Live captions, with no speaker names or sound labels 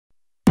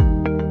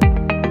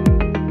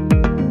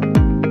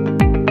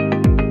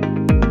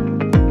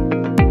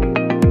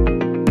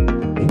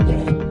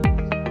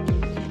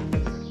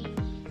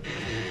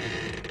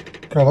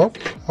Hello,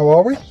 how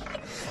are we?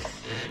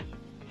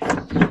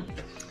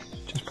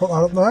 Just put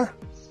that up there.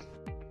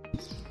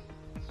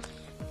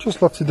 Just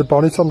lifted the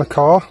bonnet on the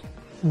car.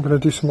 I'm going to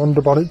do some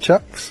under bonnet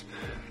checks.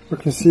 We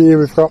can see here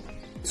we've got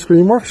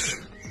screen wash,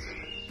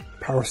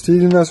 power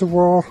steering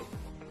reservoir,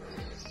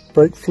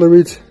 brake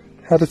fluid,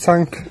 header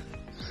tank,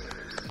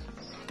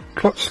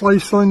 clutch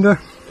slave cylinder,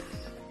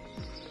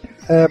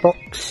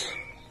 airbox,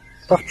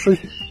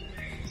 battery,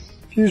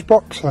 fuse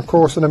box, and of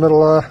course in the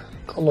middle there,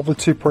 got a lovely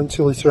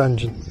 2.2 litre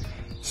engine.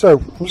 So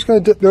I'm just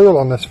going to dip the oil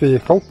on this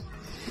vehicle.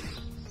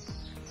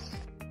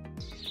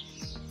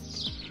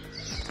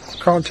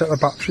 Can't check the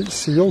battery, it's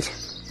sealed.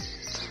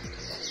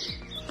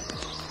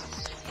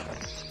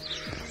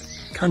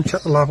 Can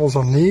check the levels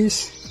on these,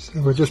 so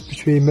we're just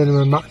between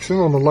minimum and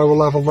maximum on the lower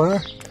level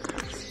there.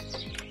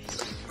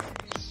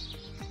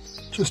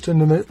 Just at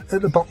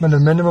the bottom of the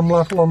minimum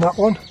level on that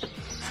one.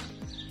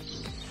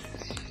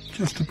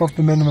 Just above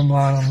the minimum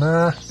line on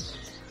there.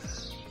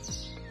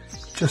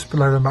 Just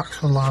below the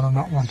maximum line on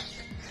that one.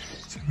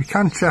 So we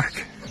can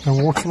check the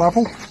water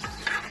level.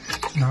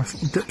 Nice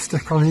little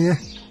dipstick on here.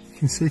 You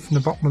can see from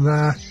the bottom of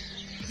there,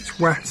 it's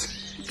wet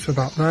to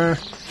about there.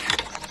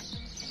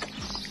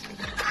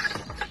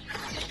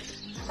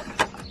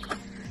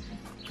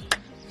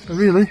 So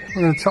really,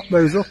 we're going to top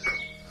those up,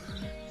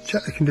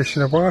 check the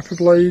condition of wiper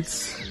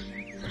blades,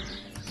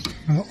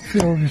 a little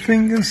feel of your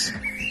fingers.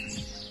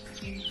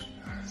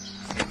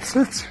 That's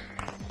it.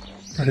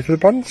 Ready for the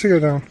bonnet to go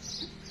down.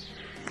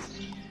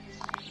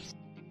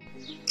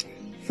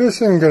 First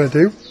thing I'm going to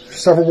do is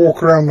just have a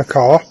walk around the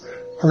car.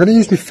 I'm going to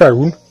use my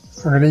phone.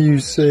 I'm going to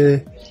use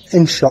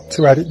InShot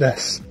to edit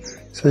this,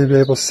 so you'll be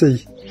able to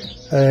see.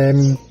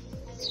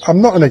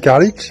 I'm not in a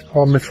garage, I'm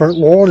on my front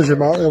lawn, as you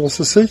might be able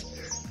to see.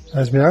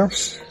 There's my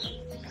house.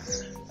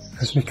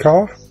 There's my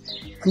car.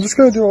 I'm just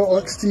going to do a little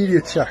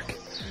exterior check.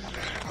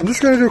 I'm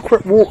just going to do a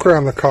quick walk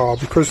around the car,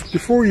 because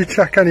before you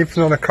check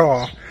anything on a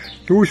car,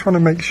 you always want to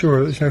make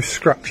sure there's no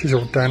scratches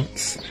or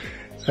dents.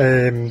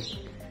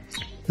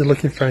 You're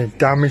looking for any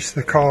damage to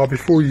the car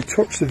before you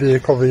touch the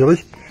vehicle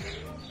really.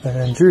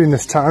 And during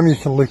this time you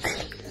can look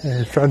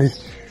for any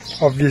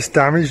obvious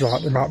damage,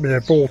 like there might be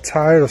a bald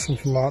tyre or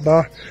something like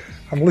that.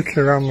 I'm looking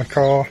around the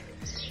car,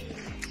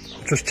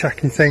 just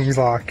checking things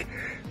like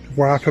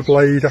the wiper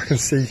blade. I can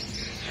see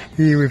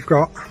here we've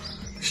got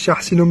the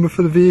chassis number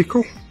for the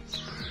vehicle.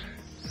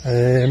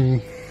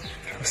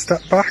 If I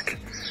step back,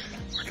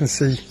 I can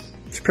see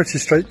it's a pretty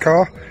straight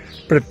car.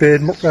 Bit of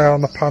beard muck there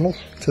on the panel.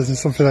 It isn't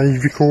something I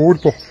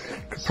record, but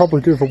could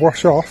probably do with a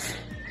wash off.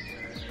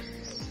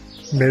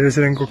 Mirrors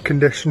are in good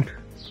condition.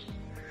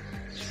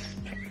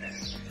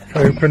 If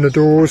I open the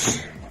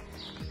doors,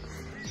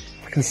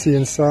 I can see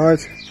inside.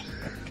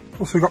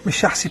 Also got my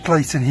chassis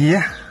plate in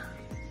here.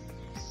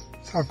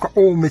 So I've got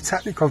all my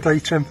technical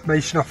data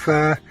information off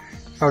there.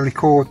 If I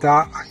record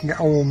that, I can get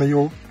all my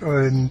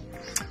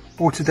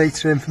auto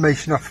data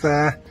information off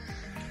there.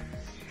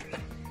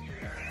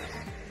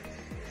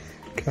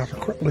 Can have a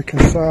quick look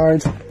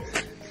inside.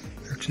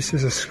 Notice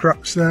there's a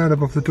scratch there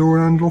above the door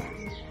handle.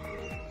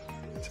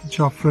 It's a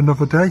job for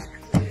another day.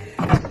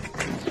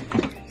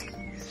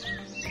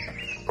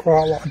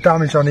 Quite a lot of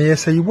damage on here,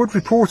 so you would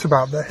report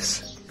about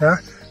this, yeah?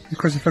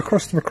 Because if a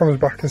customer comes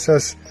back and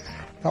says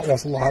that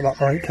wasn't like that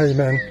when it came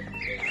in,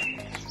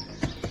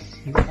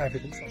 you've got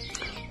evidence on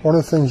it. One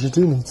of the things you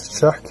do need to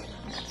check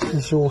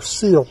is your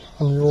seal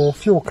on your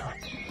fuel cap.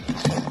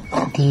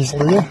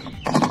 Diesel here.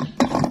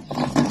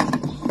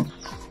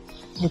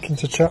 Looking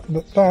to check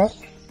that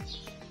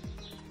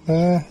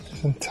there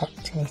is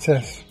intact, and it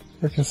is.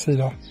 We can see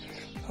that.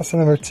 That's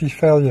an MOT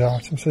failure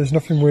item, so there's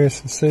nothing worse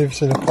than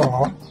servicing a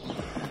car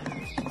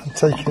and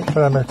taking it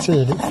for MOT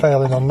and it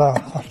failing on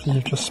that after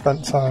you've just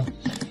spent time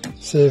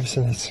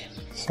servicing it.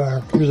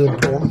 So, really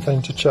important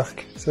thing to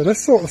check. So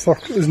this sort of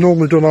stuff is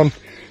normally done on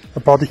a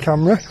body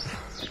camera.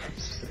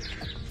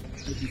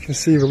 You can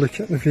see we're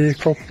looking at the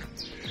vehicle.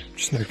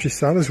 Just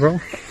noticed that as well.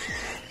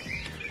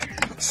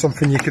 That's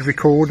something you could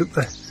record at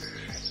the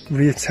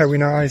rear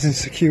towing eyes and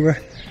secure.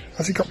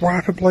 Has it got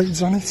wiper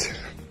blades on it?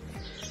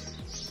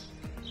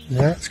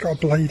 Yeah, it's got a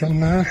blade on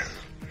there.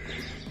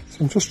 So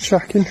I'm just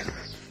checking.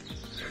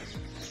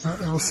 Right,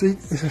 we'll see,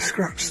 there's a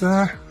scratch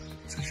there.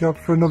 It's a job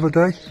for another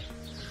day.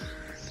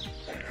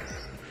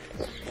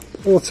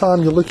 All the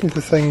time you're looking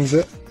for things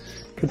that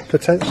could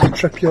potentially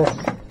trip you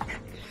up.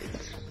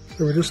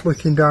 So we're just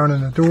looking down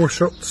in the door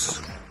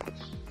shuts.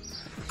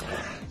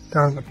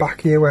 Down at the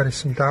back here where there's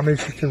some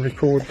damage, you can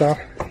record that.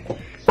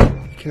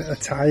 Looking at the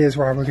tyres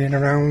while we're going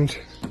around.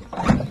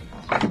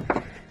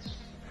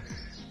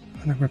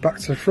 And then we're back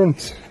to the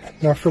front.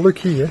 Now if we look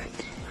here,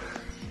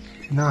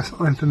 a nice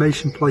little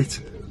information plate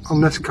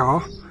on this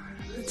car.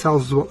 It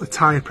tells us what the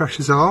tyre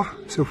pressures are.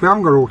 So if we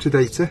haven't got auto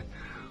data,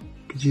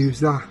 we could use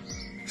that.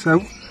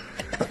 So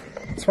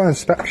that's my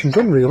inspection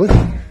done really.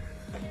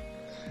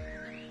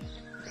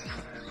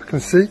 I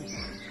can see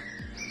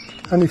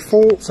any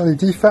faults, any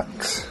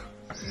defects,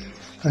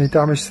 any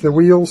damage to the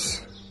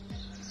wheels.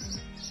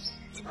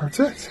 That's about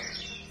it.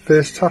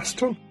 First task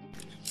done.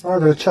 I'm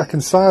going to check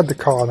inside the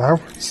car now,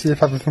 see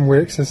if everything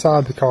works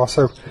inside the car.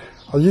 So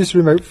I'll use the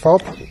remote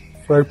fob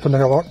for opening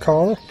the lock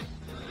car up.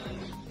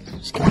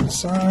 Let's get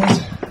inside.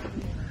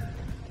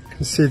 You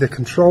can see the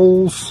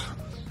controls.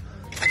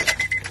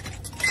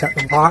 Check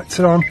the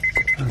lights are on.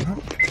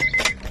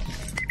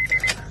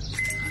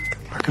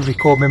 I can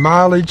record my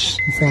mileage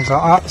and things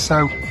like that,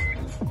 so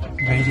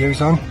the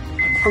radio's on.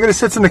 I'm going to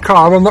sit in the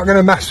car, I'm not going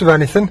to mess with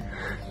anything.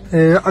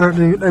 I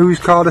don't know whose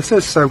car this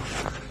is, so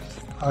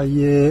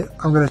I'm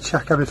going to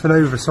check everything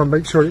over so I'll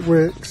make sure it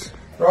works.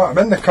 Right, I'm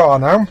in the car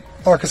now.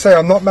 Like I say,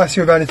 I'm not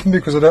messing with anything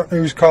because I don't know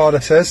whose car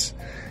this is.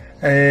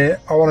 I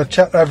want to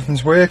check that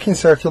everything's working,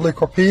 so if you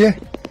look up here,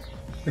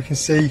 we can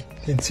see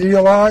the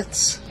interior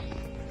lights.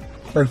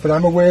 Both of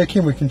them are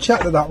working. We can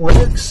check that that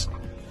works.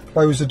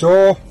 Close the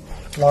door,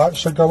 lights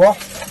should go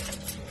off.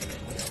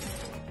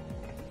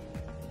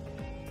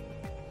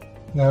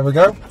 There we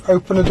go,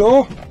 open the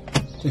door.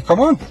 So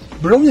come on,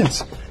 brilliant.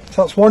 So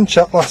that's one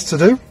check left to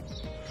do.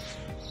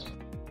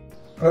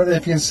 I don't know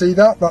if you can see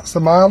that, that's the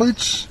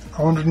mileage,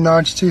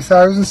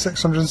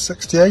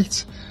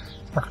 192,668.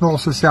 I can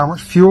also see how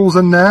much fuel's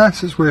in there,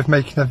 so it's worth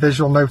making a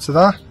visual note of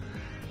that.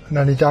 And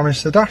any damage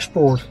to the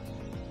dashboard.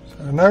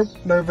 So no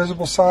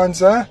visible signs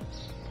there.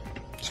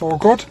 It's all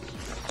good.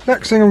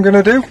 Next thing I'm going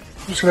to do,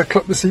 I'm just going to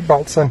clip the seat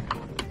belts in.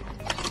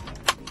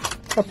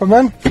 Clip them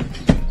in,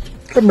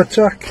 give them a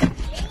check.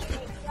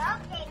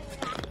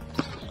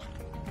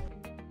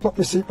 Clip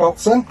my seat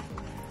belts in.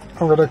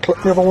 I'm going to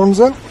clip the other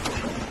ones in.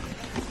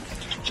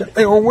 Just check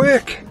they all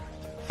work.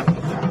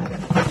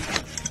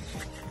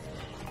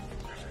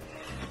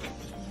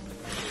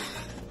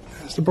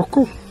 There's the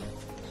buckle.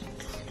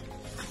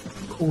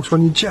 Of course,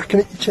 when you're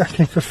checking it, you're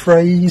checking for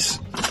frays,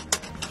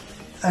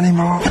 any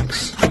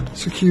marks,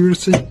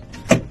 security.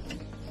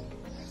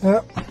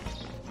 Yep.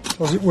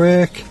 Does it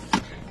work?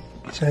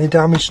 Is there any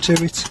damage to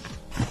it?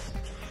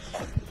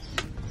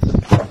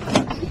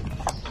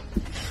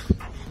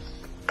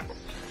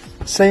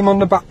 Same on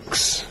the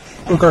backs.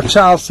 We've got a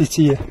child seat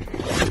here.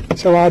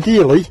 So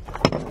ideally,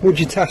 would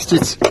you test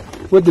it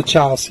with the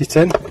child seat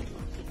in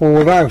or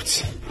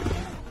without?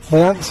 The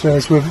answer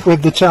is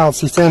with the child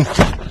seat in,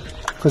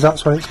 because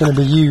that's when it's going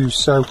to be used.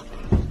 So you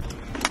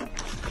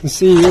can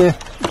see here,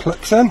 it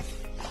clicks in.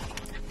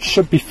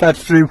 Should be fed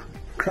through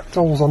cracked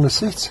holes on the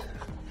seat.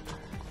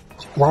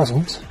 It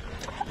wasn't.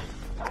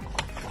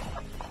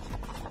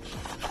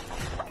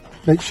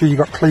 Make sure you've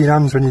got clean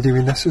hands when you're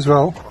doing this as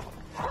well.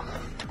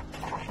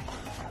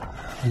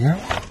 There we go.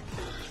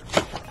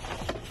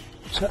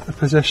 Check the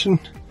position.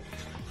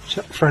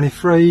 Check for any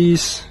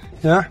frays.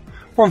 Yeah.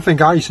 One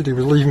thing I used to do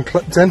was leave them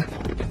clipped in.